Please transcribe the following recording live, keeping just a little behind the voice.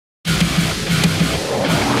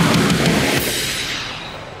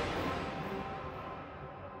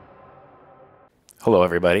Hello,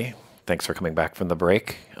 everybody. Thanks for coming back from the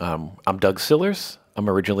break. I'm Doug Sillars. I'm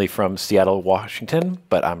originally from Seattle, Washington,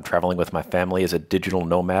 but I'm traveling with my family as a digital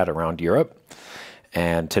nomad around Europe.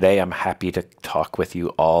 And today I'm happy to talk with you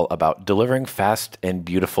all about delivering fast and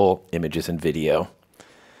beautiful images and video.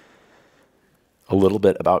 A little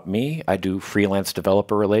bit about me. I do freelance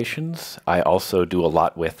developer relations. I also do a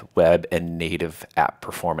lot with web and native app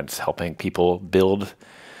performance, helping people build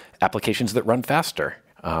applications that run faster.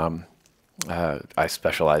 I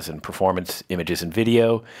specialize in performance images and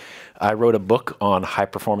video. I wrote a book on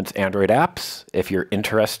high-performance Android apps. If you're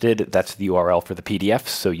interested, that's the URL for the PDF,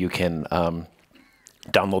 so you can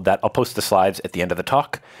download that. I'll post the slides at the end of the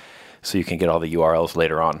talk, so you can get all the URLs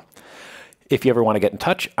later on. If you ever want to get in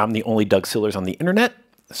touch, I'm the only Doug Sillars on the internet,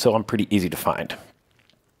 so I'm pretty easy to find.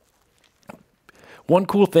 One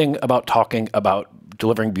cool thing about talking about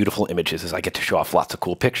delivering beautiful images is I get to show off lots of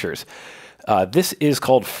cool pictures. This is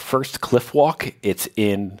called First Cliff Walk. It's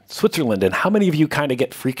in Switzerland. And how many of you kind of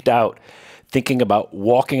get freaked out thinking about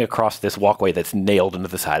walking across this walkway that's nailed into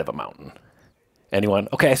the side of a mountain? Anyone?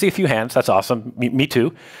 Okay, I see a few hands. That's awesome. Me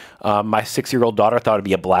too. My 6-year-old daughter thought it'd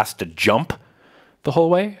be a blast to jump the whole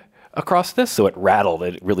way across this, so it rattled.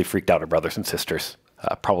 It really freaked out her brothers and sisters,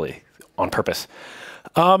 probably on purpose.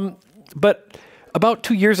 But about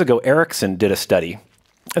 2 years ago, Ericsson did a study.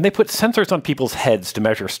 And they put sensors on people's heads to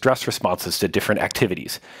measure stress responses to different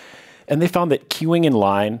activities. And they found that queuing in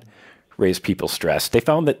line raised people's stress. They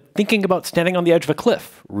found that thinking about standing on the edge of a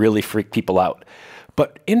cliff really freaked people out.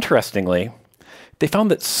 But interestingly, they found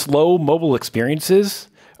that slow mobile experiences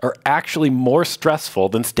are actually more stressful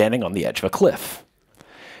than standing on the edge of a cliff.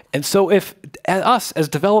 And so if us as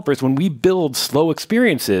developers, when we build slow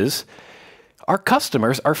experiences, our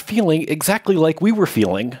customers are feeling exactly like we were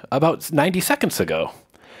feeling about 90 seconds ago.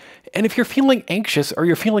 And if you're feeling anxious or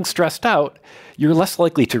you're feeling stressed out, you're less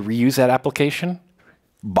likely to reuse that application,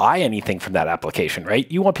 buy anything from that application, right?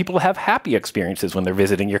 You want people to have happy experiences when they're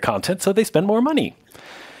visiting your content, so they spend more money.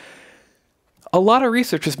 A lot of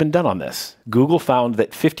research has been done on this. Google found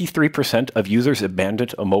that 53% of users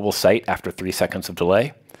abandoned a mobile site after 3 seconds of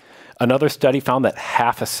delay. Another study found that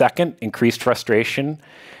half a second increased frustration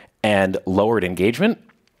and lowered engagement.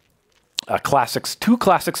 Two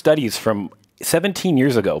classic studies from 17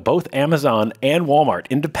 years ago, both Amazon and Walmart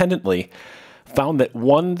independently found that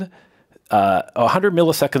 100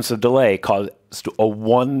 milliseconds of delay caused a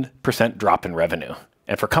 1% drop in revenue.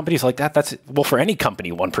 And for companies like that, well, for any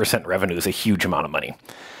company, 1% revenue is a huge amount of money.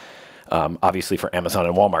 Obviously, for Amazon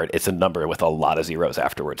and Walmart, it's a number with a lot of zeros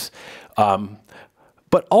afterwards.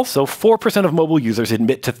 But also, 4% of mobile users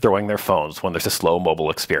admit to throwing their phones when there's a slow mobile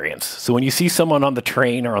experience. So when you see someone on the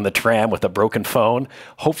train or on the tram with a broken phone,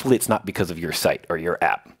 hopefully it's not because of your site or your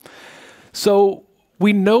app. So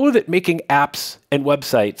we know that making apps and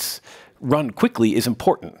websites run quickly is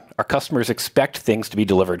important. Our customers expect things to be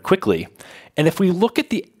delivered quickly. And if we look at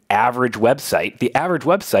the average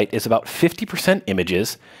website is about 50%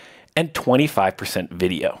 images and 25%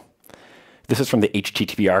 video. This is from the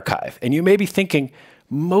HTTP archive. And you may be thinking,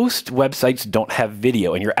 most websites don't have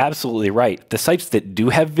video, and you're absolutely right. The sites that do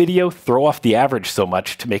have video throw off the average so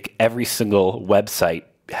much to make every single website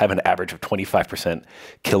have an average of 25%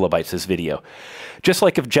 kilobytes as video. Just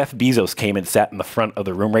like if Jeff Bezos came and sat in the front of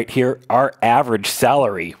the room right here, our average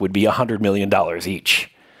salary would be $100 million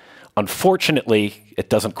each. Unfortunately, it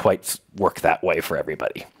doesn't quite work that way for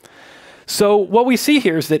everybody. So what we see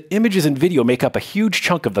here is that images and video make up a huge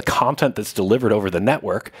chunk of the content that's delivered over the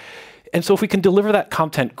network. And so if we can deliver that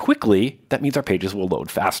content quickly, that means our pages will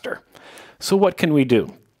load faster. So what can we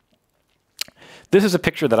do? This is a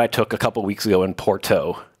picture that I took a couple weeks ago in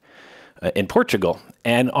Porto, in Portugal.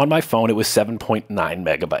 And on my phone, it was 7.9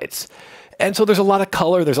 megabytes. And so there's a lot of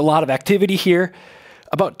color, there's a lot of activity here.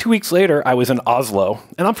 About 2 weeks later, I was in Oslo,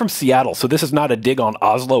 and I'm from Seattle, so this is not a dig on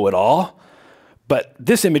Oslo at all. But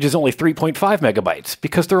this image is only 3.5 megabytes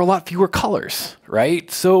because there are a lot fewer colors,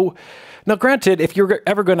 right? So now, granted, if you're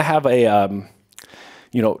ever going to have a,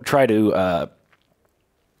 try to,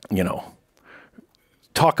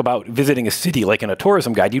 talk about visiting a city like in a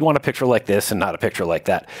tourism guide, you'd want a picture like this and not a picture like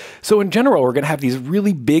that. So in general, we're going to have these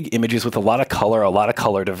really big images with a lot of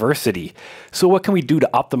color diversity. So what can we do to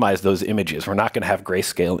optimize those images? We're not going to have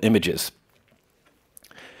grayscale images.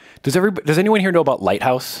 Does anyone here know about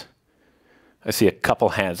Lighthouse? I see a couple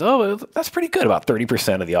hands. Oh, that's pretty good, about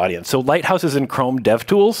 30% of the audience. So Lighthouse is in Chrome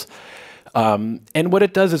DevTools. And what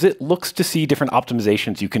it does is it looks to see different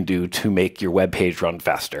optimizations you can do to make your web page run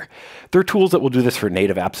faster. There are tools that will do this for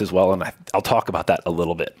native apps as well, and I'll talk about that a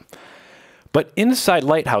little bit. But inside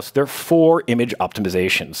Lighthouse, there are 4 image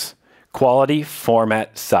optimizations: quality,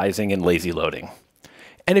 format, sizing, and lazy loading.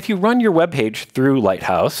 And if you run your web page through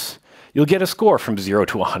Lighthouse, you'll get a score from 0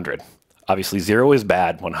 to 100. Obviously, 0 is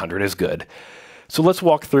bad, 100 is good. So let's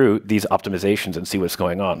walk through these optimizations and see what's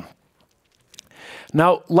going on.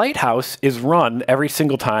 Now, Lighthouse is run every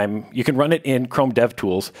single time. You can run it in Chrome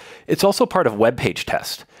DevTools. It's also part of Web Page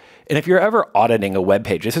Test. And if you're ever auditing a web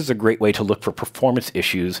page, this is a great way to look for performance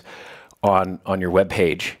issues on your web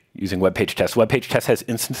page using Web Page Test. Web Page Test has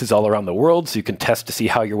instances all around the world, so you can test to see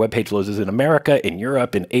how your web page loads in America, in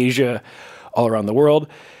Europe, in Asia, all around the world.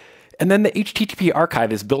 And then the HTTP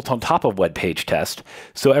archive is built on top of Web Page Test.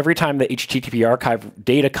 So every time the HTTP archive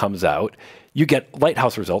data comes out, you get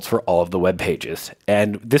Lighthouse results for all of the web pages.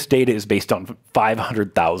 And this data is based on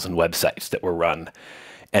 500,000 websites that were run.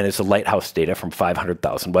 And it's a Lighthouse data from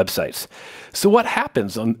 500,000 websites. So what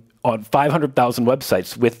happens on 500,000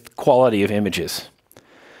 websites with quality of images?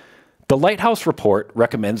 The Lighthouse report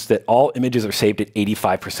recommends that all images are saved at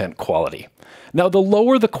 85% quality. Now, the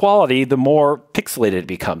lower the quality, the more pixelated it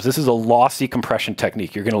becomes. This is a lossy compression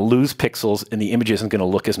technique. You're going to lose pixels, and the image isn't going to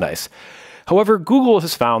look as nice. However, Google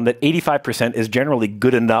has found that 85% is generally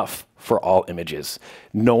good enough for all images.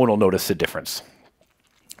 No one will notice the difference.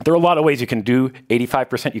 There are a lot of ways you can do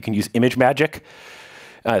 85%. You can use Image Magic,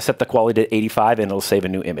 set the quality to 85, and it'll save a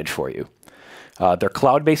new image for you. They're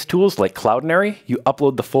cloud-based tools like Cloudinary. You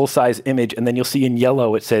upload the full-size image, and then you'll see in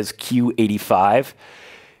yellow it says Q85.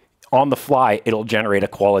 On the fly, it'll generate a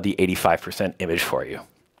quality 85% image for you.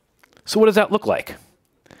 So what does that look like?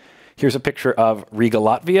 Here's a picture of Riga,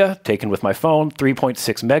 Latvia, taken with my phone,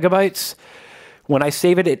 3.6 megabytes. When I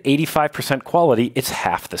save it at 85% quality, it's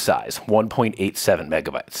half the size, 1.87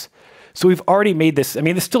 megabytes. So we've already made this, I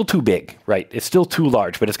mean, it's still too big, right? It's still too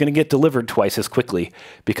large, but it's going to get delivered twice as quickly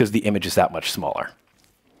because the image is that much smaller.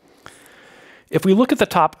 If we look at the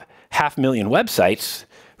top 500,000 websites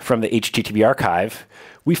from the HTTP archive,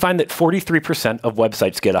 we find that 43% of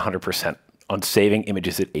websites get 100% on saving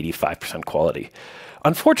images at 85% quality.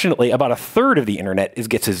 Unfortunately, about a third of the internet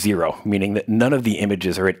gets a 0, meaning that none of the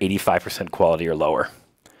images are at 85% quality or lower.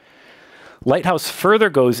 Lighthouse further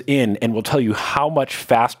goes in and will tell you how much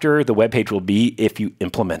faster the web page will be if you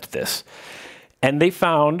implement this. And they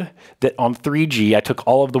found that on 3G, I took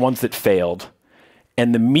all of the ones that failed,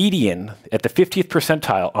 and the median at the 50th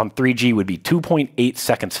percentile on 3G would be 2.8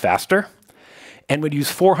 seconds faster and would use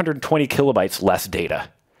 420 kilobytes less data.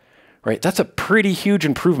 Right? That's a pretty huge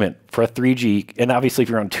improvement for a 3G, and obviously if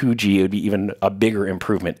you're on 2G, it would be even a bigger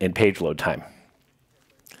improvement in page load time.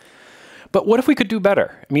 But what if we could do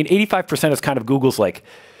better? I mean, 85% is kind of Google's like,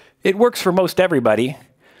 it works for most everybody.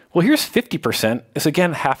 Well, here's 50%. It's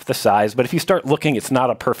again half the size, but if you start looking, it's not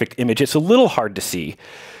a perfect image. It's a little hard to see.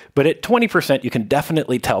 But at 20%, you can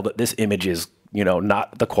definitely tell that this image is,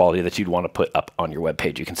 not the quality that you'd want to put up on your web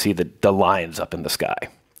page. You can see the lines up in the sky.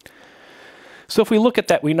 So if we look at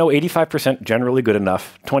that, we know 85% generally good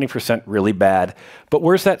enough, 20% really bad, but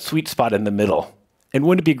where's that sweet spot in the middle? And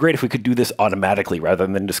wouldn't it be great if we could do this automatically rather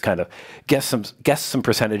than just kind of guess some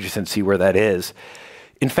percentages and see where that is?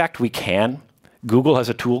 In fact, we can. Google has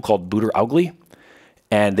a tool called Booter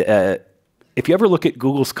and if you ever look at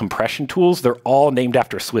Google's compression tools, they're all named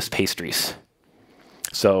after Swiss pastries.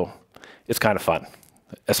 So it's kind of fun,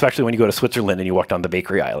 especially when you go to Switzerland and you walk down the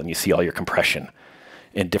bakery aisle and you see all your compression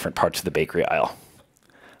in different parts of the bakery aisle.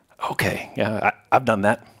 Okay, yeah, I've done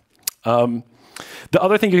that. The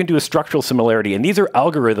other thing you can do is structural similarity, and these are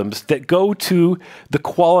algorithms that go to the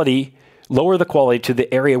quality, lower the quality to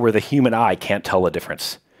the area where the human eye can't tell the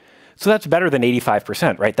difference. So that's better than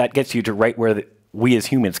 85%, right? That gets you to right where we as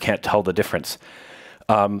humans can't tell the difference.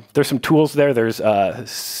 There's some tools there. There's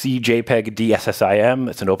CJPEG DSSIM.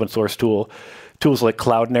 It's an open source tool. Tools like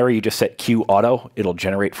Cloudinary, you just set Q auto. It'll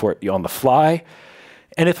generate for it on the fly.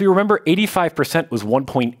 And if you remember, 85% was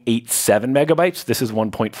 1.87 megabytes. This is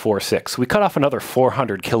 1.46. We cut off another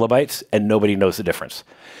 400 kilobytes, and nobody knows the difference.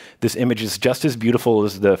 This image is just as beautiful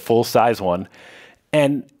as the full-size one,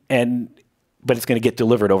 but it's going to get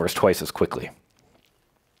delivered over twice as quickly.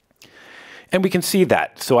 And we can see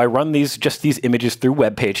that. So I run these images through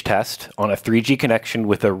Web Page Test on a 3G connection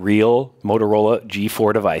with a real Motorola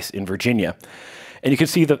G4 device in Virginia. And you can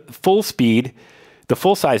see the full speed. The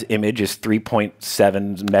full-size image is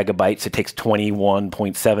 3.7 megabytes. It takes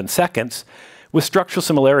 21.7 seconds. With structural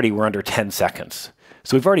similarity, we're under 10 seconds.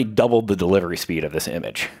 So we've already doubled the delivery speed of this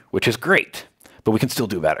image, which is great, but we can still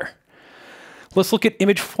do better. Let's look at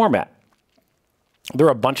image format. There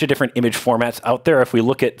are a bunch of different image formats out there. If we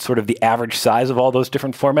look at sort of the average size of all those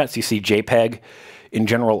different formats, you see JPEG in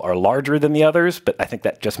general are larger than the others, but I think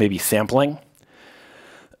that just may be sampling.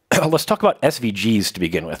 Let's talk about SVGs to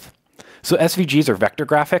begin with. So SVGs are vector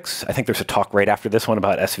graphics. I think there's a talk right after this one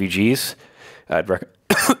about SVGs. You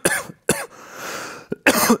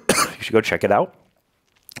should go check it out.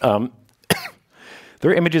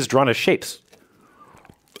 They're images drawn as shapes.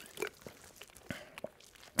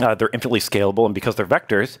 They're infinitely scalable, and because they're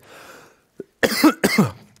vectors,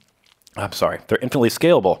 they're infinitely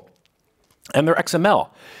scalable. And they're XML,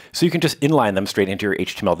 so you can just inline them straight into your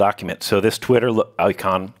HTML document. So this Twitter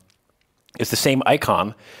icon is the same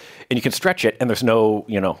icon, and you can stretch it, and there's no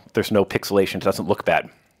pixelation. It doesn't look bad.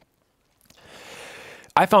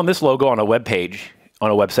 I found this logo on a web page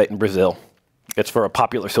on a website in Brazil. It's for a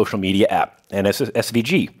popular social media app, and it's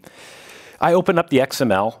SVG. I opened up the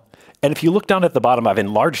XML, and if you look down at the bottom, I've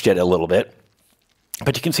enlarged it a little bit,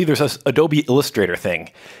 but you can see there's this Adobe Illustrator thing.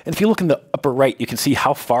 And if you look in the upper right, you can see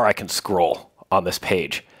how far I can scroll on this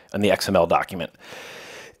page, on the XML document.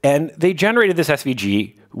 And they generated this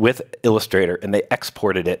SVG with Illustrator, and they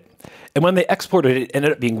exported it. And when they exported it, it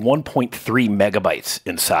ended up being 1.3 megabytes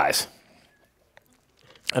in size.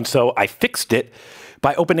 And so I fixed it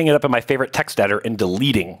by opening it up in my favorite text editor and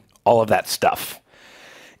deleting all of that stuff.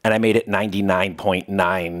 And I made it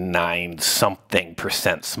 99.99 something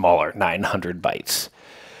 % smaller, 900 bytes.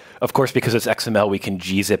 Of course, because it's XML, we can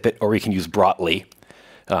gzip it, or we can use Brotli,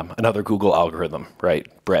 another Google algorithm, right?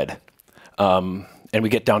 Bread. And we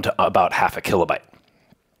get down to about half a kilobyte.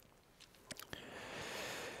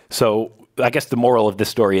 So I guess the moral of this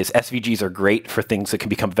story is SVGs are great for things that can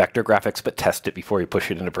become vector graphics, but test it before you push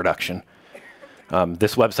it into production.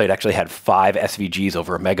 This website actually had 5 SVGs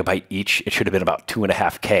over 1 megabyte each. It should have been about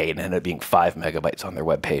 2.5K, and ended up being 5 megabytes on their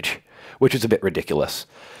web page, which is a bit ridiculous.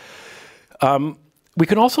 We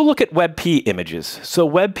can also look at WebP images. So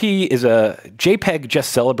WebP is a JPEG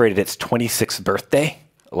just celebrated its 26th birthday,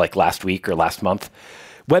 like last week or last month.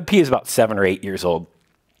 WebP is about 7 or 8 years old.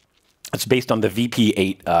 It's based on the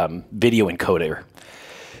VP8 video encoder.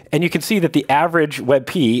 And you can see that the average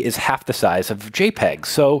WebP is half the size of JPEG.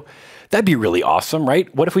 So that'd be really awesome,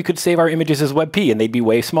 right? What if we could save our images as WebP and they'd be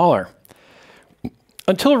way smaller?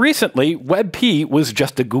 Until recently, WebP was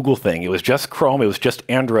just a Google thing. It was just Chrome. It was just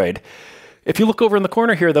Android. If you look over in the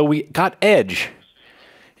corner here, though, we got Edge.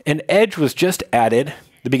 And Edge was just added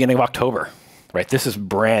the beginning of October, right? This is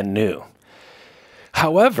brand new.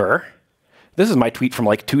 However, this is my tweet from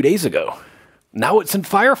like 2 days ago. Now it's in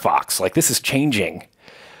Firefox. Like, this is changing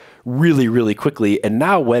really, really quickly. And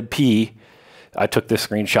now WebP, I took this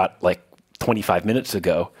screenshot like 25 minutes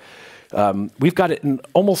ago. We've got it in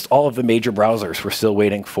almost all of the major browsers. We're still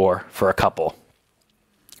waiting for a couple.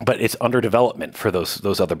 But it's under development for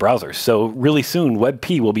those other browsers. So really soon,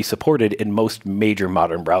 WebP will be supported in most major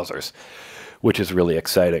modern browsers, which is really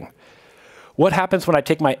exciting. What happens when I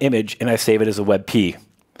take my image and I save it as a WebP?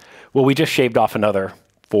 Well, we just shaved off another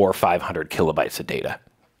 400 or 500 kilobytes of data.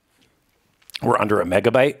 We're under 1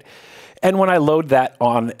 megabyte. And when I load that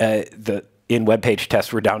on in web page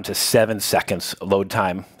test, we're down to 7 seconds load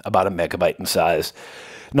time, about 1 megabyte in size.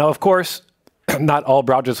 Now, of course, not all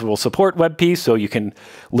browsers will support WebP, so you can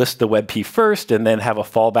list the WebP first and then have a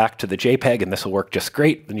fallback to the JPEG, and this will work just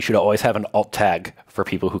great. And you should always have an alt tag for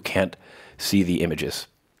people who can't see the images.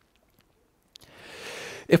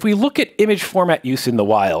 If we look at image format use in the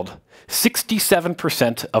wild,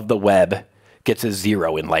 67% of the web gets a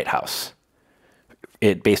 0 in Lighthouse,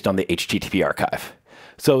 based on the HTTP archive.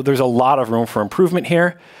 So there's a lot of room for improvement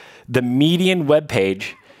here. The median web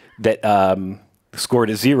page that scored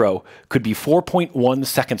a 0 could be 4.1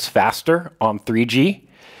 seconds faster on 3G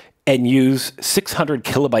and use 600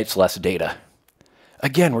 kilobytes less data.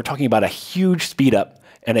 Again, we're talking about a huge speed up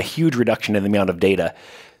and a huge reduction in the amount of data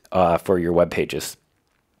for your web pages.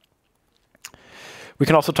 We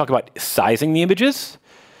can also talk about sizing the images.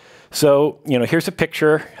 So, here's a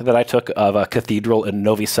picture that I took of a cathedral in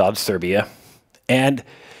Novi Sad, Serbia. And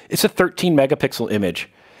it's a 13 megapixel image.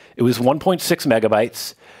 It was 1.6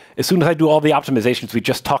 megabytes. As soon as I do all the optimizations we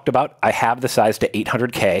just talked about, I have the size to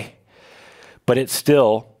 800K, but it's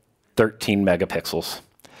still 13 megapixels.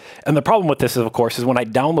 And the problem with this, of course, is when I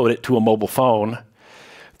download it to a mobile phone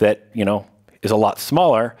that, is a lot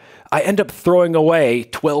smaller, I end up throwing away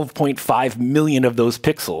 12.5 million of those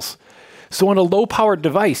pixels. So on a low-powered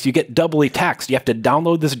device, you get doubly taxed. You have to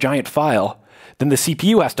download this giant file, then the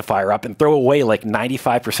CPU has to fire up and throw away like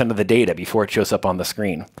 95% of the data before it shows up on the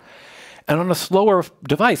screen. And on a slower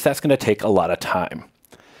device, that's going to take a lot of time.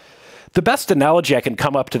 The best analogy I can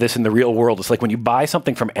come up to this in the real world is like when you buy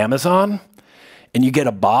something from Amazon and you get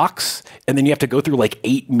a box, and then you have to go through like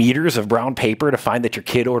 8 meters of brown paper to find that your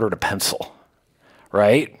kid ordered a pencil,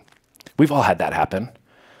 right? We've all had that happen,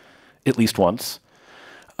 at least once.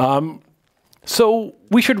 So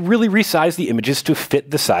we should really resize the images to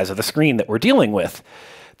fit the size of the screen that we're dealing with.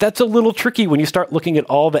 That's a little tricky when you start looking at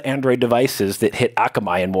all the Android devices that hit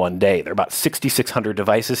Akamai in one day. There are about 6,600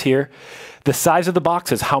 devices here. The size of the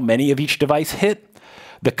box is how many of each device hit.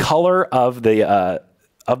 The color of the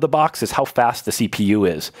box is how fast the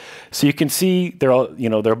CPU is. So you can see there are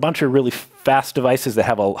a bunch of really fast devices that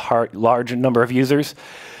have a large number of users,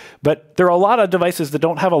 but there are a lot of devices that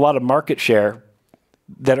don't have a lot of market share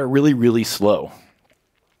that are really, really slow.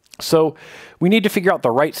 So we need to figure out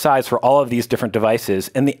the right size for all of these different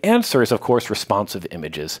devices, and the answer is, of course, responsive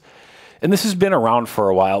images. And this has been around for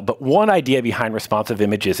a while, but one idea behind responsive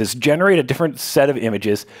images is generate a different set of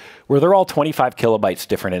images where they're all 25 kilobytes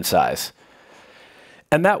different in size.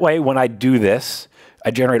 And that way, when I do this,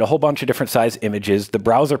 I generate a whole bunch of different size images. The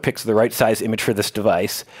browser picks the right size image for this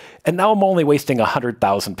device. And now I'm only wasting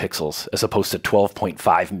 100,000 pixels as opposed to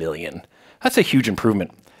 12.5 million. That's a huge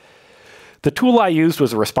improvement. The tool I used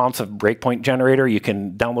was a responsive breakpoint generator. You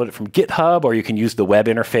can download it from GitHub, or you can use the web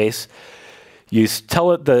interface. You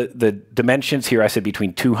tell it the dimensions here. I said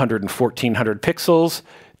between 200 and 1400 pixels,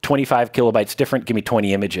 25 kilobytes different, give me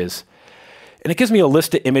 20 images. And it gives me a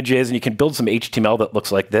list of images, and you can build some HTML that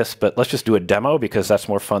looks like this, but let's just do a demo because that's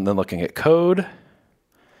more fun than looking at code.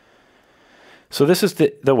 So this is the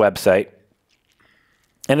website.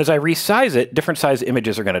 And as I resize it, different size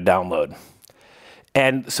images are going to download.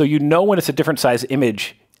 And so you know when it's a different size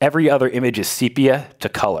image, every other image is sepia to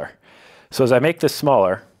color. So as I make this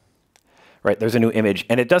smaller, right, there's a new image.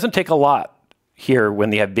 And it doesn't take a lot here when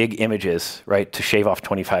they have big images, right, to shave off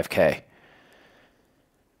 25K.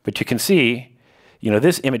 But you can see,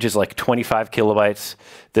 this image is like 25 kilobytes.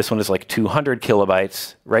 This one is like 200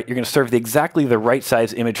 kilobytes, right? You're going to serve exactly the right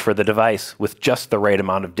size image for the device with just the right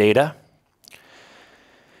amount of data,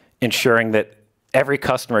 ensuring that every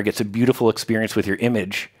customer gets a beautiful experience with your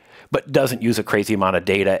image, but doesn't use a crazy amount of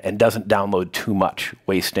data and doesn't download too much,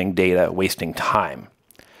 wasting data, wasting time.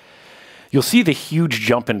 You'll see the huge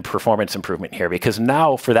jump in performance improvement here, because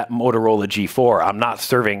now for that Motorola G4, I'm not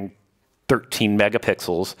serving 13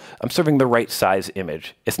 megapixels. I'm serving the right size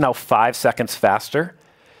image. It's now 5 seconds faster,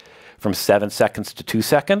 from 7 seconds to 2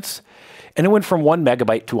 seconds. And it went from 1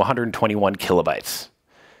 megabyte to 121 kilobytes.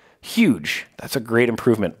 Huge. That's a great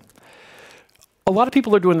improvement. A lot of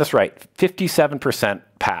people are doing this right. 57%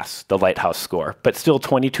 pass the Lighthouse score, but still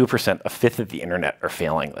 22%, a fifth of the internet, are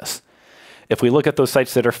failing this. If we look at those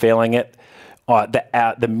sites that are failing it,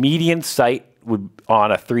 the median site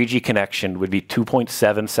on a 3G connection would be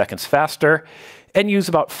 2.7 seconds faster and use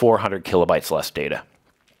about 400 kilobytes less data.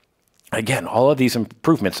 Again, all of these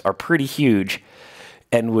improvements are pretty huge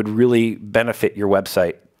and would really benefit your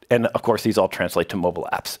website. And of course, these all translate to mobile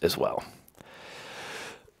apps as well.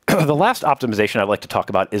 The last optimization I'd like to talk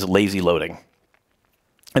about is lazy loading.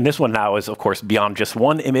 And this one now is, of course, beyond just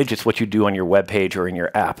one image. It's what you do on your web page or in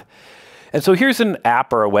your app. And so here's an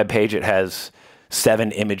app or a web page. It has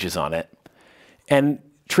 7 images on it. And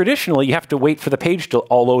traditionally, you have to wait for the page to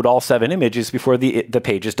load all 7 images before the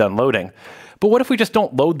page is done loading. But what if we just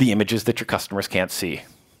don't load the images that your customers can't see?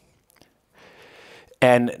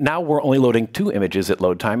 And now we're only loading 2 images at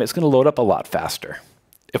load time. It's going to load up a lot faster.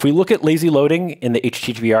 If we look at lazy loading in the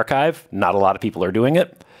HTTP archive, not a lot of people are doing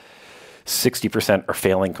it. 60% are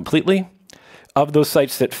failing completely. Of those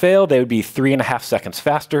sites that fail, they would be 3.5 seconds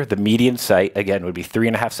faster. The median site, again, would be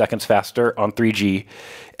 3.5 seconds faster on 3G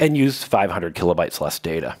and use 500 kilobytes less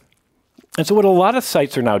data. And so what a lot of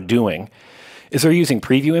sites are now doing is they're using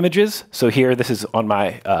preview images. So here, this is on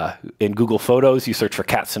my, in Google Photos, you search for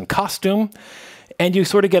cats in costume, and you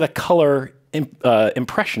sort of get a color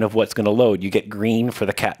impression of what's going to load. You get green for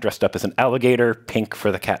the cat dressed up as an alligator, pink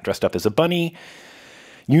for the cat dressed up as a bunny.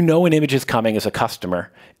 You know an image is coming as a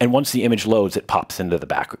customer, and once the image loads, it pops into the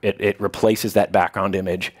back. It replaces that background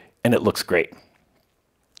image, and it looks great.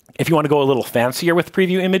 If you want to go a little fancier with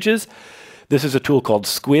preview images, this is a tool called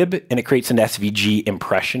Squib, and it creates an SVG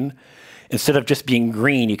impression. Instead of just being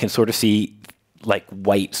green, you can sort of see like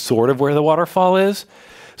white, sort of where the waterfall is.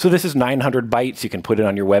 So this is 900 bytes. You can put it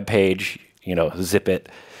on your web page, zip it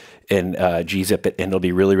and gzip it, and it'll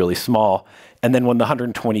be really, really small. And then when the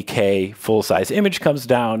 120K full-size image comes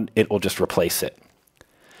down, it will just replace it.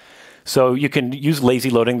 So you can use lazy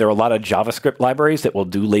loading. There are a lot of JavaScript libraries that will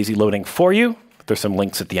do lazy loading for you. There's some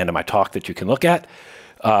links at the end of my talk that you can look at,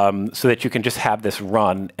 so that you can just have this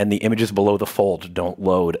run, and the images below the fold don't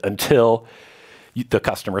load until the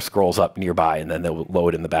customer scrolls up nearby, and then they'll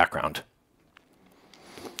load in the background.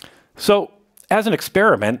 So as an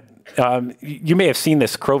experiment, you may have seen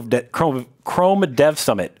this. Chrome Dev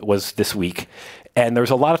Summit was this week, and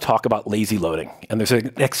there's a lot of talk about lazy loading. And there's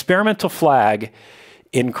an experimental flag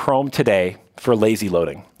in Chrome today for lazy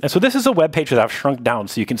loading. And so this is a web page that I've shrunk down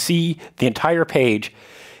so you can see the entire page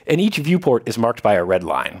and each viewport is marked by a red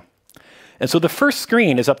line. And so the first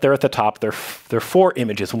screen is up there at the top. There are 4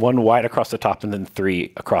 images, 1 wide across the top and then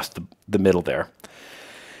 3 across the middle there.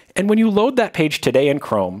 And when you load that page today in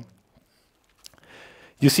Chrome,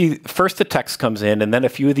 you see first the text comes in, and then a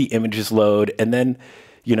few of the images load, and then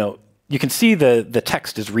you can see the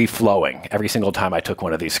text is reflowing every single time I took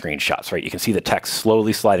one of these screenshots, right? You can see the text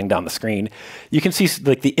slowly sliding down the screen. You can see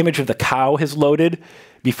like the image of the cow has loaded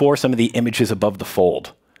before some of the images above the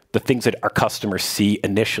fold, the things that our customers see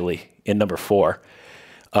initially in number 4.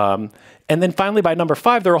 And then finally by number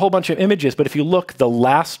 5, there are a whole bunch of images, but if you look, the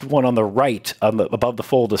last one on the right above the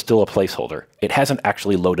fold is still a placeholder. It hasn't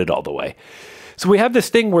actually loaded all the way. So we have this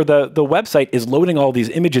thing where the website is loading all these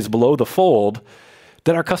images below the fold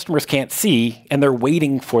that our customers can't see, and they're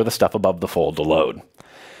waiting for the stuff above the fold to load.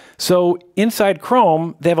 So inside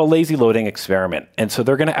Chrome, they have a lazy loading experiment. And so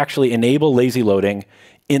they're going to actually enable lazy loading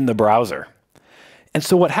in the browser. And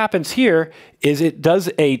so what happens here is it does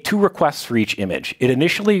 2 requests for each image. It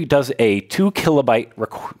initially does a 2 kilobyte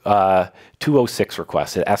 206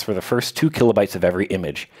 request. It asks for the first 2 kilobytes of every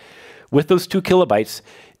image. With those 2 kilobytes,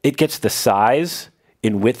 it gets the size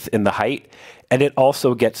in width and the height, and it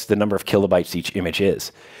also gets the number of kilobytes each image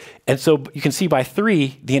is. And so you can see by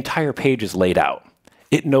 3, the entire page is laid out.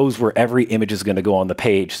 It knows where every image is going to go on the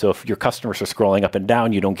page. So if your customers are scrolling up and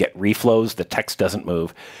down, you don't get reflows, the text doesn't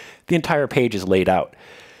move. The entire page is laid out.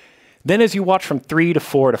 Then as you watch from 3 to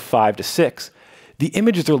 4 to 5 to 6, the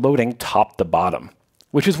images are loading top to bottom,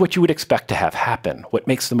 which is what you would expect to have happen, what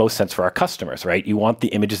makes the most sense for our customers, right? You want the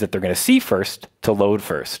images that they're going to see first to load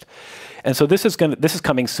first. And so this is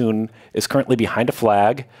coming soon. It's currently behind a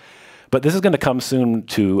flag, but this is going to come soon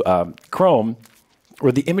to Chrome,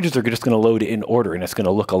 where the images are just going to load in order, and it's going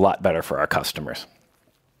to look a lot better for our customers.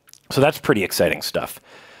 So that's pretty exciting stuff.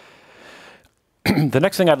 The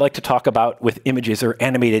next thing I'd like to talk about with images are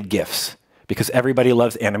animated GIFs, because everybody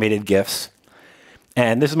loves animated GIFs.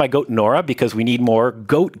 And this is my goat Nora, because we need more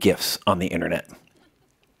goat GIFs on the internet.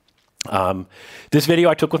 This video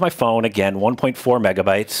I took with my phone, again, 1.4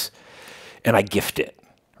 megabytes, and I GIFed it,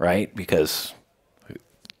 right? Because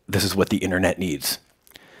this is what the internet needs.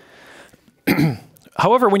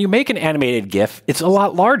 However, when you make an animated GIF, it's a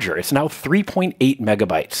lot larger. It's now 3.8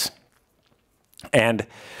 megabytes. And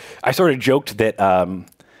I sort of joked that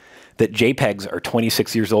that JPEGs are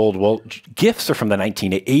 26 years old. Well, GIFs are from the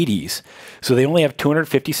 1980s, so they only have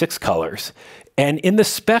 256 colors. And in the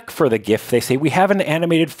spec for the GIF, they say, we have an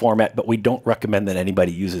animated format, but we don't recommend that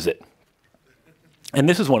anybody uses it. And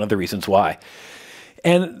this is one of the reasons why.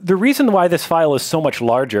 And the reason why this file is so much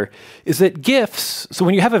larger is that GIFs, so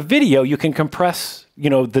when you have a video, you can compress,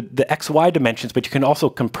 the XY dimensions, but you can also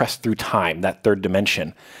compress through time, that third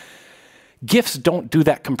dimension. GIFs don't do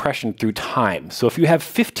that compression through time. So if you have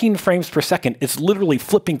 15 frames per second, it's literally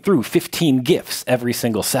flipping through 15 GIFs every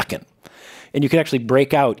single second. And you can actually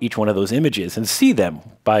break out each one of those images and see them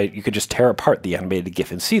you could just tear apart the animated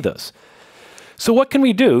GIF and see those. So what can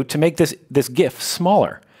we do to make this GIF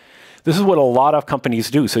smaller? This is what a lot of companies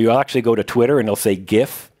do. So you'll actually go to Twitter and they'll say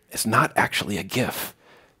GIF. It's not actually a GIF.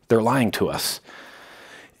 They're lying to us.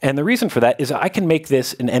 And the reason for that is I can make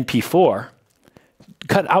this an MP4,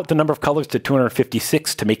 cut out the number of colors to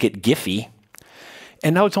 256 to make it Giphy,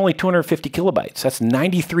 and now it's only 250 kilobytes. That's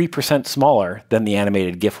 93% smaller than the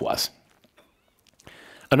animated GIF was.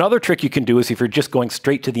 Another trick you can do is if you're just going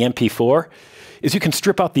straight to the MP4, is you can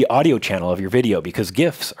strip out the audio channel of your video because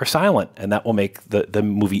GIFs are silent, and that will make the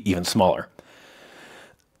movie even smaller.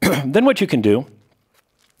 Then what you can do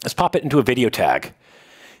is pop it into a video tag.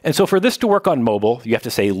 And so for this to work on mobile, you have to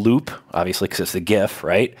say loop, obviously because it's a GIF,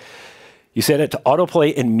 right? You set it to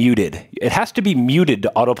autoplay and muted. It has to be muted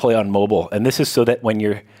to autoplay on mobile, and this is so that when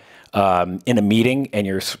you're in a meeting and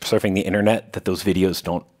you're surfing the internet, that those videos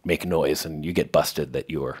don't make noise and you get busted that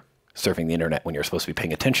you're surfing the internet when you're supposed to be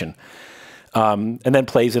paying attention. And then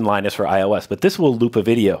plays in line is for iOS, but this will loop a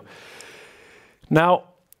video. Now,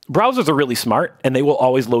 browsers are really smart, and they will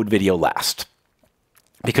always load video last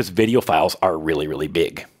because video files are really, really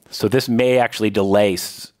big. So this may actually delay,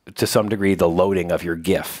 to some degree, the loading of your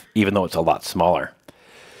GIF, even though it's a lot smaller.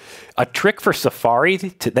 A trick for Safari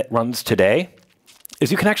that runs today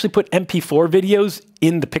is you can actually put MP4 videos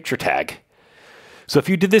in the picture tag. So if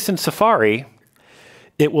you did this in Safari,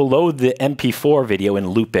 it will load the MP4 video and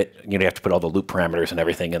loop it. You have to put all the loop parameters and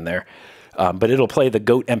everything in there. But it'll play the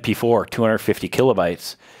GOAT MP4, 250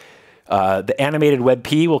 kilobytes. The animated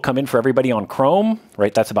WebP will come in for everybody on Chrome,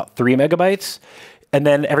 right? That's about 3 megabytes. And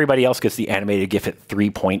then everybody else gets the animated GIF at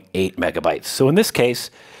 3.8 megabytes. So in this case,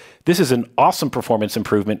 this is an awesome performance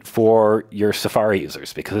improvement for your Safari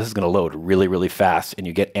users because this is going to load really, really fast, and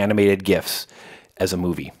you get animated GIFs as a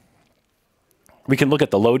movie. We can look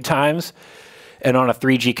at the load times, and on a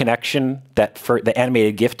 3G connection, the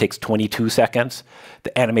animated GIF takes 22 seconds,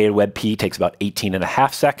 the animated WebP takes about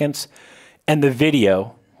 18.5 seconds, and the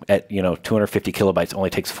video at 250 kilobytes only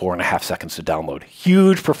takes 4.5 seconds to download.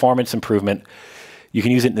 Huge performance improvement. You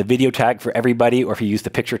can use it in the video tag for everybody, or if you use the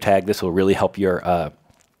picture tag, this will really help your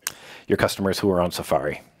customers who are on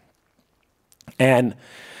Safari. And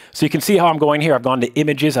so you can see how I'm going here. I've gone to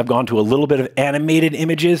images, I've gone to a little bit of animated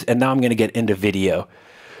images, and now I'm going to get into video,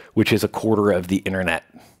 which is a quarter of the internet,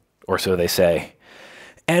 or so they say.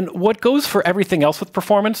 And what goes for everything else with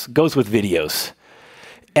performance goes with videos.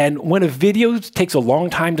 And when a video takes a long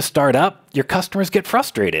time to start up, your customers get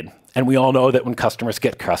frustrated. And we all know that when customers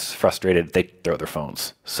get frustrated, they throw their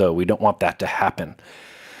phones. So we don't want that to happen.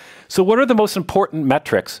 So what are the most important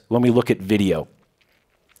metrics when we look at video?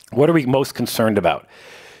 What are we most concerned about?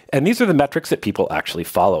 And these are the metrics that people actually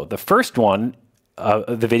follow. The first one,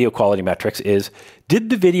 the video quality metrics, is, did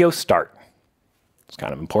the video start? It's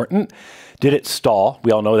kind of important. Did it stall?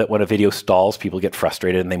 We all know that when a video stalls, people get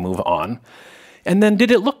frustrated and they move on. And then, did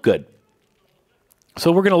it look good?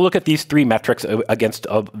 So we're going to look at these three metrics against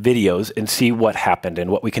videos and see what happened and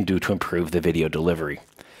what we can do to improve the video delivery.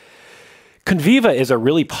 Conviva is a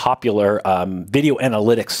really popular video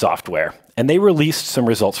analytics software, and they released some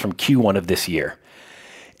results from Q1 of this year.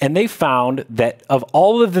 And they found that of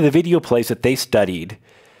all of the video plays that they studied,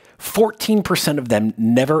 14% of them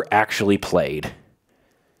never actually played.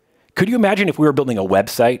 Could you imagine if we were building a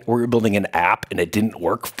website or we were building an app and it didn't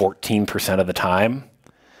work 14% of the time?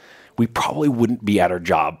 We probably wouldn't be at our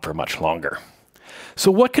job for much longer. So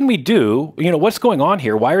what can we do? What's going on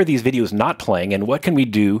here? Why are these videos not playing? And what can we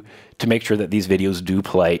do to make sure that these videos do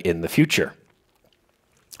play in the future?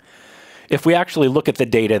 If we actually look at the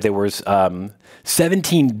data, there was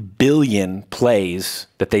 17 billion plays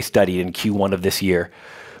that they studied in Q1 of this year.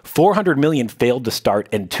 400 million failed to start,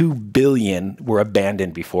 and 2 billion were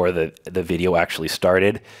abandoned before the video actually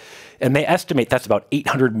started. And they estimate that's about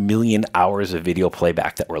 800 million hours of video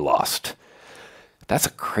playback that were lost. That's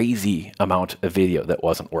a crazy amount of video that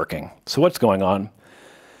wasn't working. So what's going on?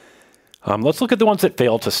 Let's look at the ones that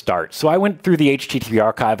failed to start. So I went through the HTTP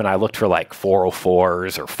archive and I looked for like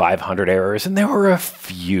 404s or 500 errors, and there were a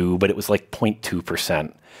few, but it was like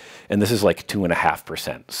 0.2%. And this is like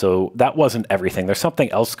 2.5%. So that wasn't everything. There's something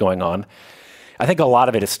else going on. I think a lot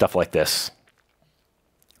of it is stuff like this,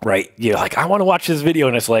 right? You're like, I want to watch this video,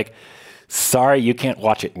 and it's like, sorry, you can't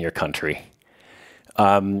watch it in your country.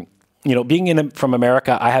 Being from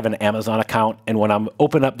America, I have an Amazon account, and when I'm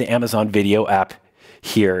open up the Amazon Video app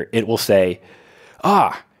here, it will say,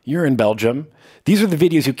 you're in Belgium. These are the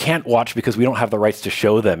videos you can't watch because we don't have the rights to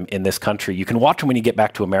show them in this country. You can watch them when you get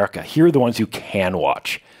back to America. Here are the ones you can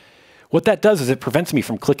watch. What that does is it prevents me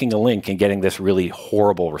from clicking a link and getting this really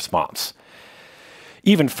horrible response.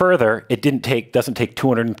 Even further, it doesn't take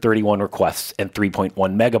 231 requests and 3.1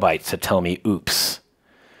 megabytes to tell me, oops,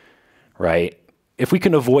 right? If we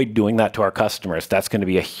can avoid doing that to our customers, that's going to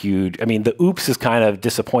be a huge, the oops is kind of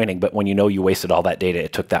disappointing, but when you know you wasted all that data,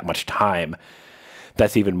 it took that much time,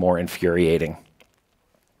 that's even more infuriating.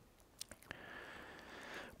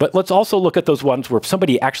 But let's also look at those ones where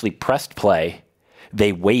somebody actually pressed play,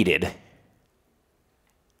 they waited,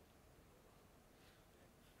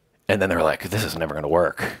 and then they're like, this is never going to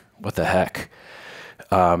work. What the heck?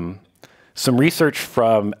 Some research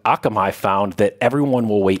from Akamai found that everyone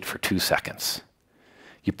will wait for 2 seconds.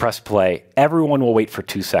 You press play, everyone will wait for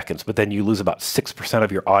 2 seconds, but then you lose about 6%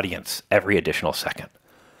 of your audience every additional second.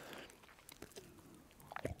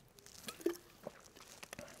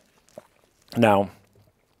 Now,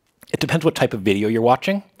 it depends what type of video you're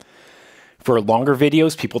watching. For longer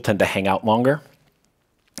videos, people tend to hang out longer.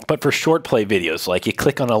 But for short play videos, like you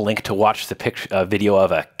click on a link to watch the video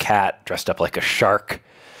of a cat dressed up like a shark,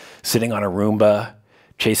 sitting on a Roomba,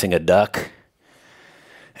 chasing a duck.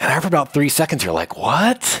 And after about 3 seconds, you're like,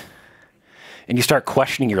 what? And you start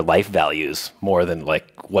questioning your life values more than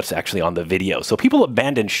like what's actually on the video. So people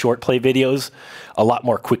abandon short play videos a lot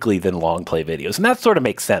more quickly than long play videos. And that sort of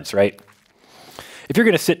makes sense, right? If you're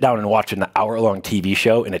going to sit down and watch an hour-long TV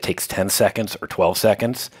show and it takes 10 seconds or 12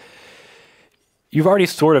 seconds, you've already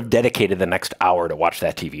sort of dedicated the next hour to watch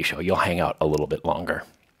that TV show. You'll hang out a little bit longer.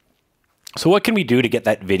 So what can we do to get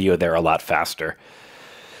that video there a lot faster?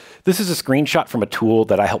 This is a screenshot from a tool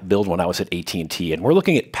that I helped build when I was at AT&T, and we're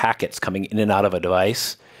looking at packets coming in and out of a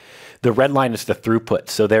device. The red line is the throughput.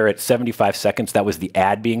 So there at 75 seconds, that was the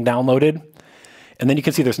ad being downloaded. And then you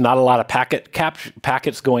can see there's not a lot of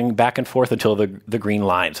packets going back and forth until the green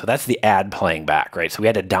line. So that's the ad playing back, right? So we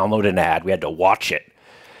had to download an ad. We had to watch it.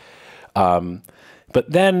 But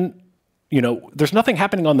then there's nothing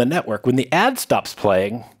happening on the network. When the ad stops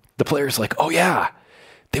playing, the player's like, oh yeah,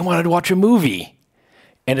 they wanted to watch a movie.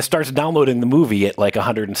 And it starts downloading the movie at like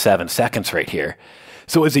 107 seconds right here.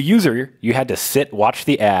 So as a user, you had to sit, watch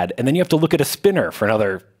the ad, and then you have to look at a spinner for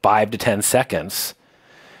another 5 to 10 seconds.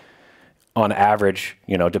 On average,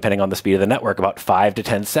 depending on the speed of the network, about 5 to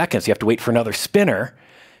 10 seconds. You have to wait for another spinner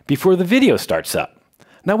before the video starts up.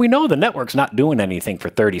 Now, we know the network's not doing anything for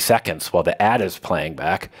 30 seconds while the ad is playing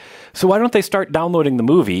back. So why don't they start downloading the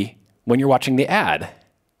movie when you're watching the ad,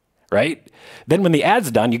 right? Then when the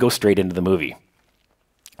ad's done, you go straight into the movie.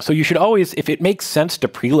 So you should always, if it makes sense to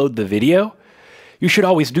preload the video, you should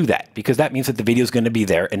always do that, because that means that the video is going to be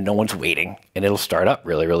there and no one's waiting, and it'll start up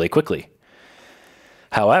really, really quickly.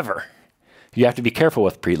 However, you have to be careful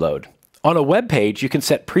with preload. On a web page, you can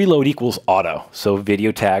set preload equals auto. So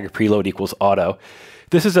video tag preload equals auto.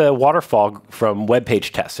 This is a waterfall from web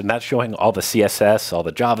page test, and that's showing all the CSS, all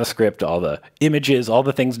the JavaScript, all the images, all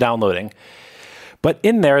the things downloading. But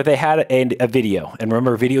in there, they had a video. And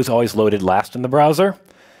remember, video is always loaded last in the browser.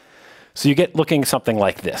 So you get looking something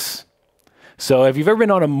like this. So if you've ever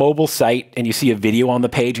been on a mobile site and you see a video on the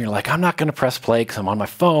page and you're like, I'm not going to press play because I'm on my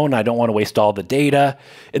phone. I don't want to waste all the data.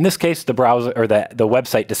 In this case, the browser or the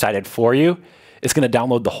website decided for you. It's going to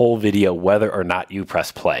download the whole video whether or not you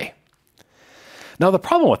press play. Now, the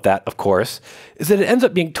problem with that, of course, is that it ends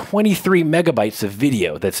up being 23 megabytes of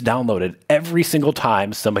video that's downloaded every single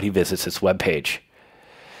time somebody visits this web page.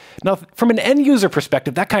 Now, from an end user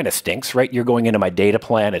perspective, that kind of stinks, right? You're going into my data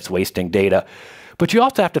plan, it's wasting data. But you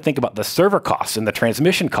also have to think about the server costs and the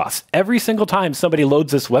transmission costs. Every single time somebody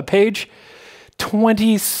loads this web page,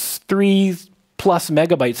 23 plus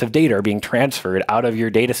megabytes of data are being transferred out of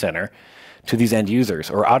your data center to these end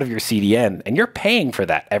users or out of your CDN, and you're paying for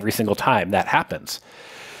that every single time that happens.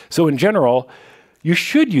 So in general, you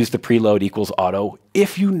should use the preload equals auto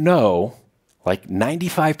if you know, like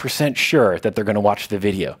 95% sure that they're going to watch the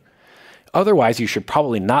video. Otherwise, you should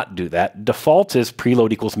probably not do that. Default is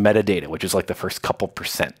preload equals metadata, which is like the first couple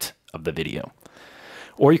percent of the video.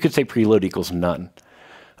 Or you could say preload equals none.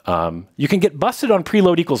 You can get busted on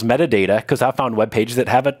preload equals metadata because I found web pages that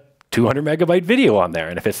have a 200 megabyte video on there.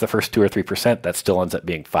 And if it's the first 2 or 3%, that still ends up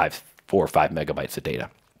being 4 or 5 megabytes of data.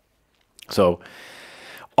 So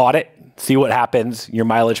audit, see what happens. Your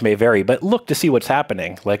mileage may vary, but look to see what's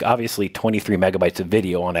happening. Like obviously 23 megabytes of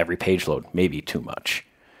video on every page load may be too much.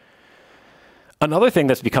 Another thing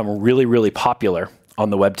that's become really, really popular on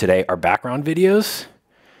the web today are background videos.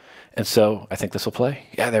 And so I think this will play.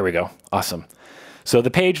 Yeah, there we go. Awesome. So the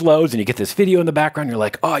page loads and you get this video in the background. You're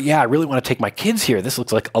like, oh yeah, I really want to take my kids here. This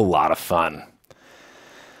looks like a lot of fun.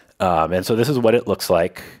 And so this is what it looks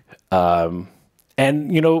like. And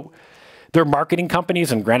they're marketing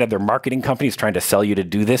companies, and granted, they're marketing companies trying to sell you to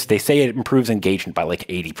do this. They say it improves engagement by like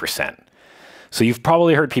 80%. So you've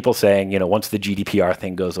probably heard people saying, once the GDPR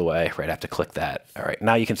thing goes away, right, I have to click that. All right,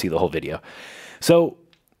 now you can see the whole video. So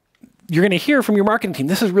you're going to hear from your marketing team,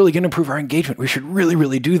 this is really going to improve our engagement. We should really,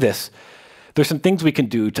 really do this. There's some things we can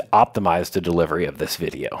do to optimize the delivery of this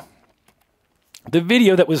video. The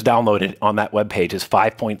video that was downloaded on that web page is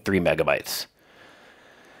 5.3 megabytes.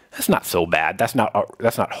 That's not so bad. That's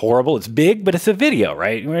not horrible. It's big, but it's a video,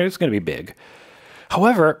 right? It's going to be big.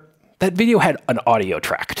 However, that video had an audio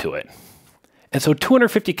track to it. And so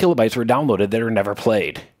 250 kilobytes were downloaded that are never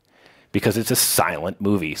played because it's a silent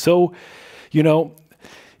movie. So,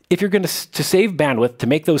 if you're going to save bandwidth to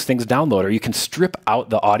make those things downloadable, you can strip out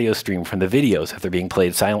the audio stream from the videos if they're being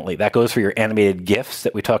played silently. That goes for your animated GIFs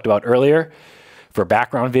that we talked about earlier. For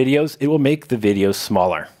background videos, it will make the videos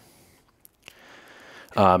smaller.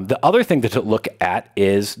 The other thing to look at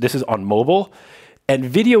is, this is on mobile, and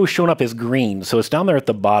video is shown up as green. So it's down there at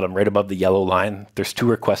the bottom, right above the yellow line. There's 2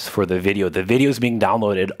 requests for the video. The video is being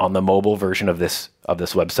downloaded on the mobile version of this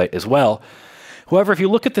website as well. However, if you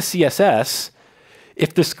look at the CSS,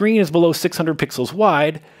 if the screen is below 600 pixels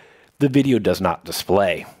wide, the video does not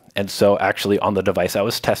display. And so actually on the device I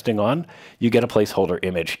was testing on, you get a placeholder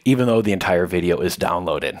image, even though the entire video is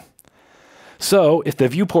downloaded. So if the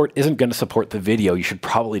viewport isn't going to support the video, you should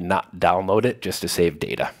probably not download it just to save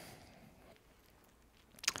data.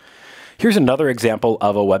 Here's another example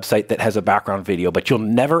of a website that has a background video, but you'll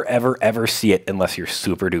never, ever, ever see it unless you're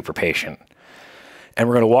super duper patient. And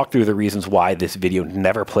we're going to walk through the reasons why this video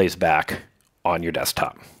never plays back on your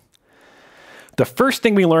desktop. The first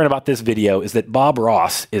thing we learn about this video is that Bob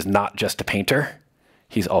Ross is not just a painter,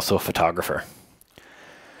 he's also a photographer.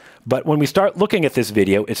 But when we start looking at this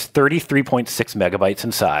video, it's 33.6 megabytes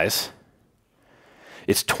in size.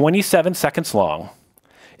 It's 27 seconds long.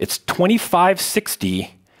 It's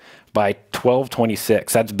 2560 by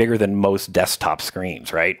 1226. That's bigger than most desktop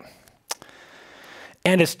screens, right?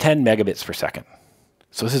 and it's 10 megabits per second.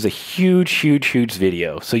 So this is a huge, huge, huge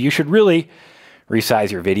video. So you should really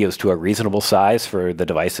resize your videos to a reasonable size for the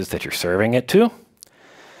devices that you're serving it to.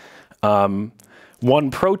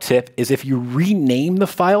 One pro tip is if you rename the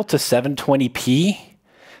file to 720p,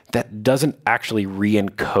 that doesn't actually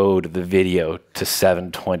re-encode the video to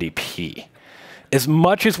 720p. As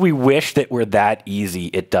much as we wish that were that easy,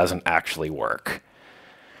 it doesn't actually work.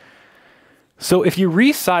 So if you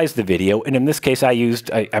resize the video, and in this case I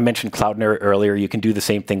mentioned Cloudinary earlier, you can do the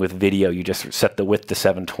same thing with video. You just set the width to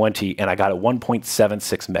 720, and I got a 1.76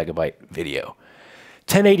 megabyte video.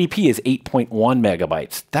 1080p is 8.1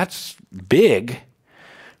 megabytes. That's big.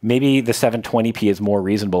 Maybe the 720p is more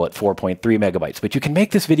reasonable at 4.3 megabytes, but you can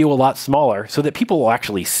make this video a lot smaller so that people will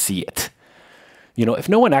actually see it. You know, if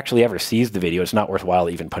no one actually ever sees the video, it's not worthwhile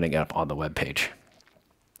even putting it up on the web page.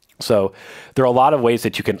 So there are a lot of ways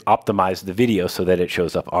that you can optimize the video so that it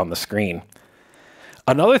shows up on the screen.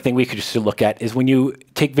 Another thing we could just look at is when you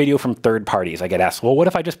take video from third parties. I get asked, well, what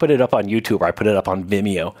if I just put it up on YouTube or I put it up on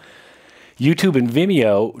Vimeo? YouTube and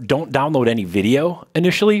Vimeo don't download any video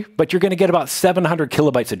initially, but you're going to get about 700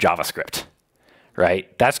 kilobytes of JavaScript,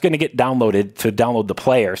 right? That's going to get downloaded to download the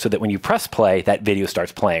player so that when you press play, that video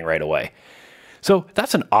starts playing right away. So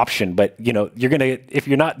that's an option, but you know, you're going to, if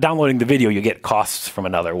you're not downloading the video, you get costs from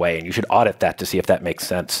another way, and you should audit that to see if that makes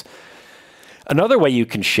sense. Another way you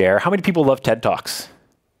can share, how many people love TED Talks?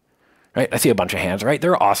 Right? I see a bunch of hands, right?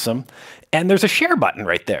 They're awesome. And there's a share button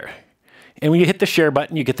right there. And when you hit the share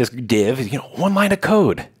button, you get this div, you know, one line of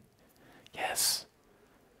code. Yes.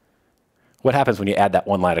 What happens when you add that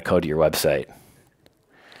one line of code to your website?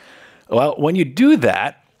 Well, when you do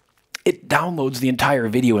that, it downloads the entire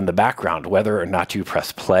video in the background, whether or not you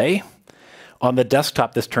press play. On the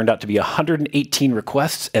desktop, this turned out to be 118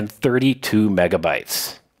 requests and 32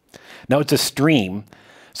 megabytes. Now it's a stream,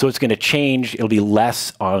 so it's going to change. It'll be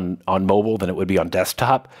less on mobile than it would be on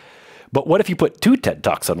desktop. But what if you put 2 TED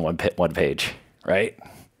Talks on one page, right?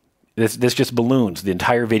 This just balloons. The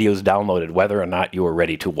entire video is downloaded, whether or not you are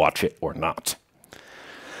ready to watch it or not.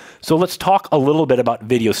 So let's talk a little bit about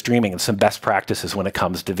video streaming and some best practices when it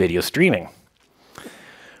comes to video streaming.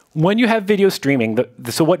 When you have video streaming,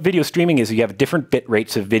 so what video streaming is, you have different bit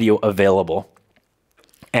rates of video available.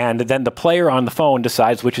 And then the player on the phone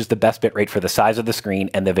decides which is the best bit rate for the size of the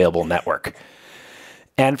screen and the available network.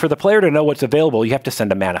 And for the player to know what's available, you have to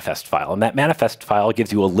send a manifest file. And that manifest file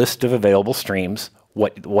gives you a list of available streams,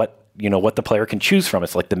 what the player can choose from.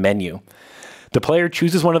 It's like the menu. The player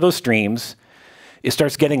chooses one of those streams. It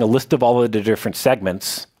starts getting a list of all of the different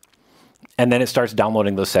segments, and then it starts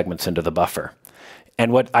downloading those segments into the buffer.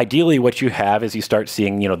 And ideally what you have is you start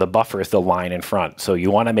seeing, the buffer is the line in front. So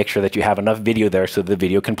you want to make sure that you have enough video there so the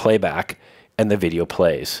video can play back and the video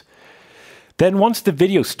plays. Then once the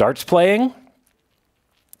video starts playing,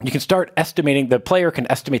 you can start estimating, the player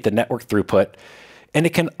can estimate the network throughput, and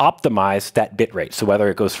it can optimize that bit rate. So whether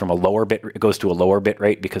it goes to a lower bit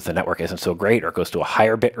rate because the network isn't so great, or it goes to a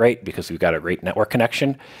higher bit rate because we've got a great network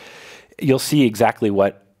connection, you'll see exactly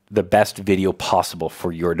what the best video possible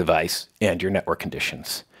for your device and your network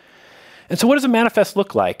conditions. And so what does a manifest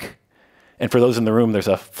look like? And for those in the room, there's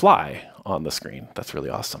a fly on the screen. That's really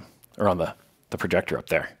awesome. Or on the projector up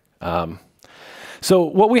there. So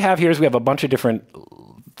what we have here is we have a bunch of different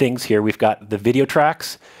things here. We've got the video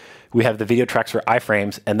tracks. We have the video tracks for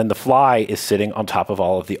iframes, and then the fly is sitting on top of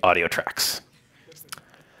all of the audio tracks.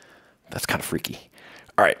 That's kind of freaky.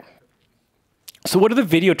 All right. So what do the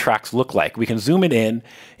video tracks look like? We can zoom it in,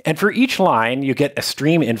 and for each line, you get a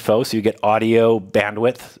stream info, so you get audio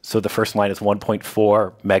bandwidth. So the first line is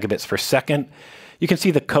 1.4 megabits per second. You can see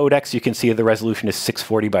the codecs. You can see the resolution is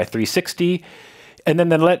 640 by 360. And then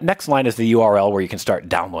the next line is the URL where you can start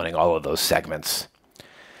downloading all of those segments.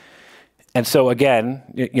 And so again,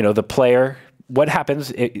 the player, what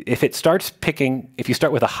happens if it starts picking, if you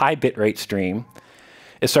start with a high bitrate stream,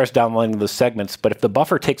 it starts downloading those segments, but if the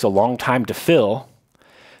buffer takes a long time to fill,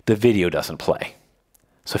 the video doesn't play.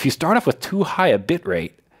 So if you start off with too high a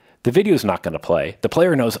bitrate, the video is not going to play. The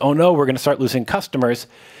player knows, oh no, we're going to start losing customers.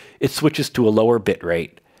 It switches to a lower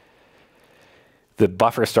bitrate. The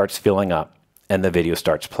buffer starts filling up, and the video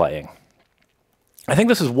starts playing. I think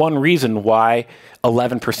this is one reason why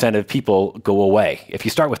 11% of people go away. If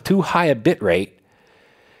you start with too high a bit rate,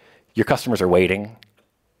 your customers are waiting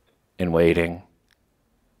and waiting,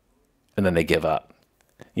 and then they give up.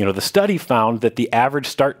 The study found that the average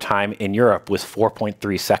start time in Europe was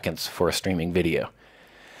 4.3 seconds for a streaming video.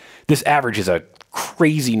 This average is a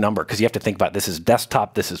crazy number because you have to think about this is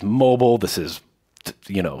desktop, this is mobile, this is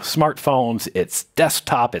smartphones, it's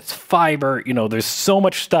desktop, it's fiber, there's so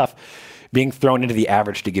much stuff being thrown into the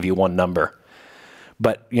average to give you one number.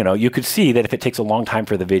 But you could see that if it takes a long time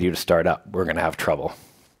for the video to start up, we're going to have trouble.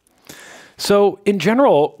 So in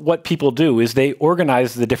general, what people do is they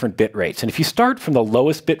organize the different bit rates. And if you start from the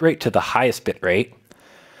lowest bit rate to the highest bit rate,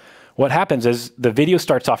 what happens is the video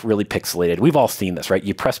starts off really pixelated. We've all seen this, right?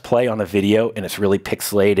 You press play on a video and it's really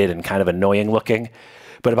pixelated and kind of annoying looking.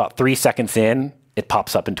 But about 3 seconds in, it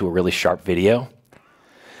pops up into a really sharp video.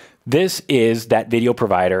 This is that video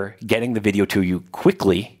provider getting the video to you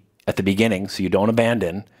quickly at the beginning so you don't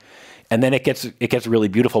abandon. And then it gets really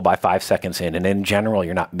beautiful by 5 seconds in. And in general,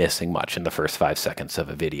 you're not missing much in the first 5 seconds of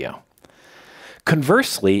a video.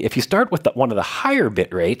 Conversely, if you start with one of the higher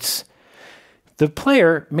bit rates, the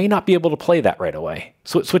player may not be able to play that right away.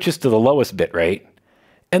 So it switches to the lowest bit rate.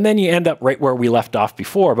 And then you end up right where we left off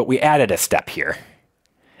before, but we added a step here.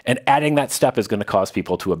 And adding that step is going to cause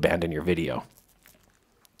people to abandon your video.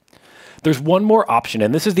 There's one more option,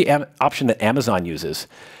 and this is the option that Amazon uses.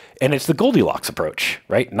 And it's the Goldilocks approach,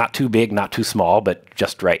 right? Not too big, not too small, but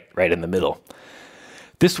just right in the middle.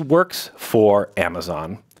 This works for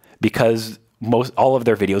Amazon because all of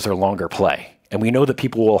their videos are longer play. And we know that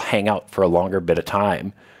people will hang out for a longer bit of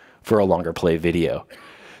time for a longer play video.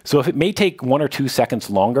 So if it may take 1 or 2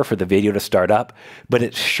 seconds longer for the video to start up, but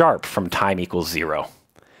it's sharp from time equals 0.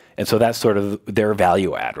 And so that's sort of their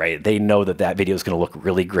value add, right? They know that that video is going to look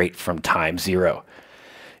really great from time 0.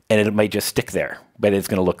 And it might just stick there, but it's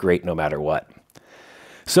going to look great no matter what.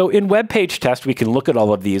 So in web page test, we can look at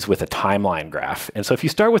all of these with a timeline graph. And so if you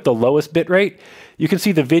start with the lowest bit rate, you can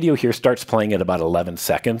see the video here starts playing at about 11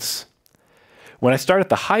 seconds. When I start at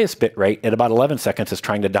the highest bit rate, at about 11 seconds, it's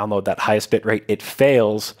trying to download that highest bit rate. It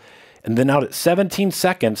fails. And then out at 17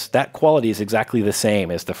 seconds, that quality is exactly the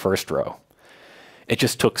same as the first row. It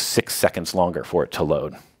just took 6 seconds longer for it to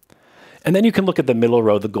load. And then you can look at the middle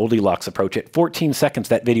row, the Goldilocks approach. At 14 seconds,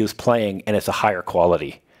 that video is playing, and it's a higher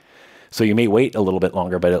quality. So you may wait a little bit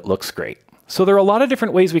longer, but it looks great. So there are a lot of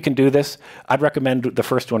different ways we can do this. I'd recommend the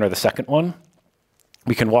first one or the second one.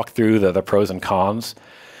 We can walk through the pros and cons.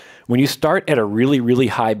 When you start at a really, really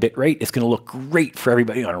high bit rate, it's going to look great for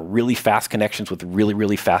everybody on really fast connections with really,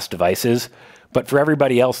 really fast devices. But for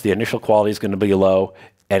everybody else, the initial quality is going to be low,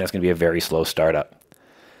 and it's going to be a very slow startup.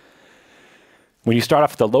 When you start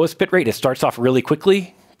off at the lowest bit rate, it starts off really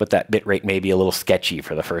quickly, but that bit rate may be a little sketchy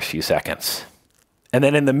for the first few seconds. And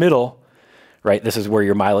then in the middle, right, this is where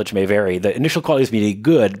your mileage may vary. The initial quality is going to be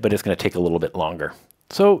good, but it's going to take a little bit longer.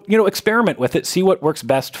 So, experiment with it. See what works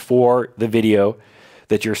best for the video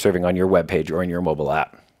that you're serving on your web page or in your mobile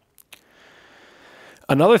app.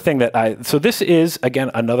 Another thing so this is, again,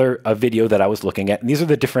 another video that I was looking at. And these are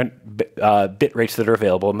the different bit rates that are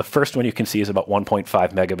available. And the first one you can see is about 1.5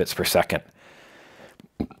 megabits per second.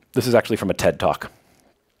 This is actually from a TED Talk.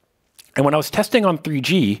 And when I was testing on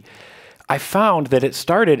 3G, I found that it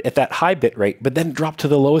started at that high bit rate, but then dropped to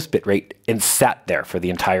the lowest bit rate and sat there for the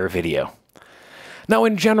entire video. Now,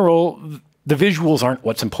 in general, the visuals aren't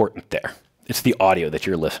what's important there. It's the audio that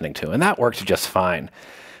you're listening to, and that works just fine.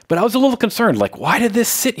 But I was a little concerned, like, why did this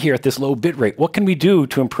sit here at this low bit rate? What can we do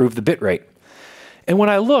to improve the bit rate? And when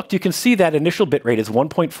I looked, you can see that initial bit rate is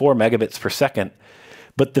 1.4 megabits per second,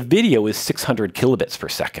 but the video is 600 kilobits per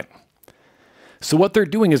second. So what they're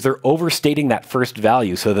doing is they're overstating that first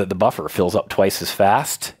value so that the buffer fills up twice as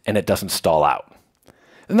fast and it doesn't stall out.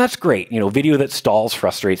 And that's great. Video that stalls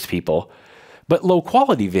frustrates people, but low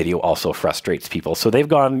quality video also frustrates people. So they've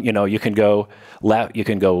gone, you can go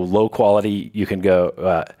low quality, you can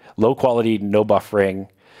go low quality, no buffering,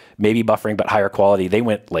 maybe buffering, but higher quality. They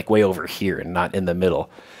went like way over here and not in the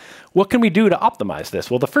middle. What can we do to optimize this?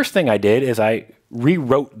 Well, the first thing I did is I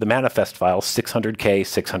rewrote the manifest files 600K,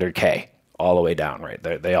 600K, all the way down, right?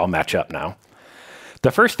 They all match up now.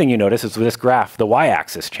 The first thing you notice is with this graph, the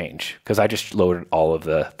y-axis changed, because I just loaded all of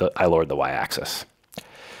I lowered the y-axis.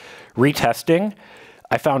 Retesting,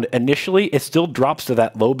 I found initially it still drops to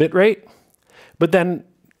that low bit rate, but then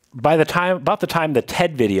about the time the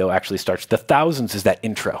TED video actually starts, the thousands is that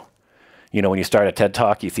intro. When you start a TED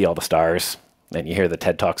Talk, you see all the stars, and you hear the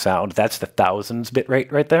TED Talk sound. That's the thousands bit rate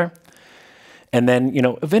right there. And then,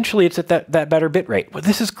 eventually it's at that better bit rate. Well,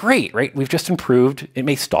 this is great, right? We've just improved. It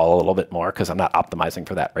may stall a little bit more because I'm not optimizing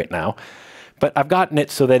for that right now. But I've gotten it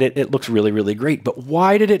so that it looks really, really great. But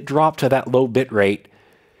why did it drop to that low bit rate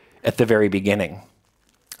at the very beginning?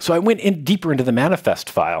 So I went in deeper into the manifest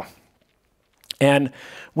file. And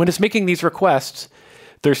when it's making these requests,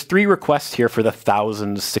 there's 3 requests here for the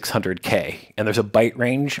 1,600K. And there's a byte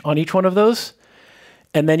range on each one of those.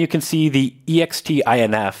 And then you can see the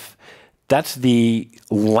EXT-INF. That's the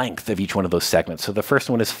length of each one of those segments. So the first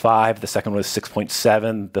one is 5, the second one is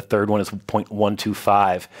 6.7, the third one is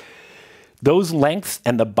 0.125. Those lengths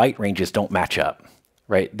and the byte ranges don't match up.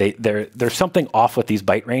 right? There's something off with these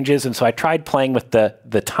byte ranges. And so I tried playing with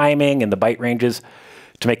the timing and the byte ranges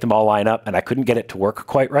to make them all line up, and I couldn't get it to work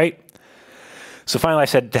quite right. So finally I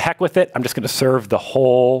said, to heck with it. I'm just going to serve the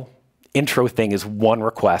whole intro thing as one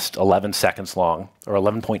request, 11 seconds long, or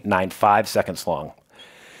 11.95 seconds long.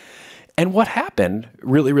 And what happened,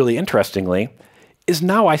 really, really interestingly, is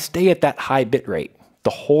now I stay at that high bit rate the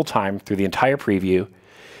whole time through the entire preview.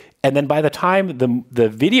 And then by the time the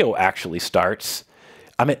video actually starts,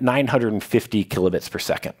 I'm at 950 kilobits per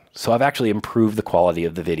second. So I've actually improved the quality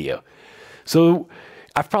of the video. So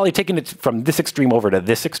I've probably taken it from this extreme over to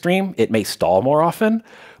this extreme. It may stall more often,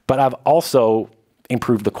 but I've also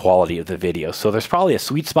improved the quality of the video. So there's probably a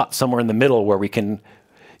sweet spot somewhere in the middle where we can,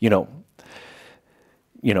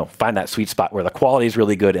 find that sweet spot where the quality is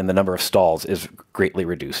really good and the number of stalls is greatly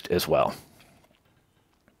reduced as well.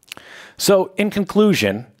 So in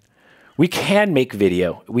conclusion, we can make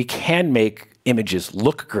video, we can make images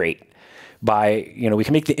look great by, we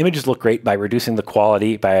can make the images look great by reducing the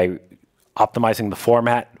quality, by optimizing the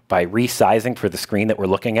format, by resizing for the screen that we're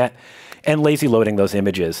looking at, and lazy loading those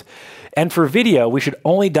images. And for video, we should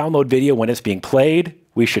only download video when it's being played.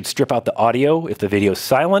 We should strip out the audio if the video is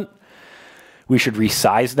silent. We should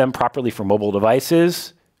resize them properly for mobile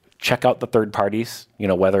devices. Check out the third parties,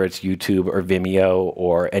 whether it's YouTube or Vimeo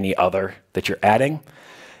or any other that you're adding.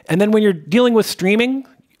 And then when you're dealing with streaming,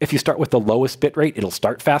 if you start with the lowest bit rate, it'll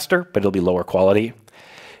start faster, but it'll be lower quality.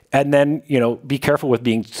 And then, be careful with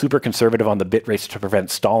being super conservative on the bit rates to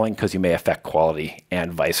prevent stalling, because you may affect quality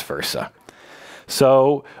and vice versa.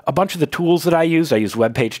 So a bunch of the tools that I use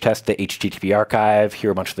web page test, the HTTP archive. Here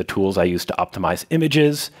are a bunch of the tools I use to optimize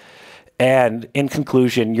images. And in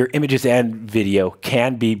conclusion, your images and video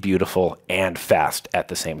can be beautiful and fast at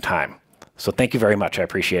the same time. So thank you very much. I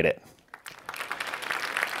appreciate it.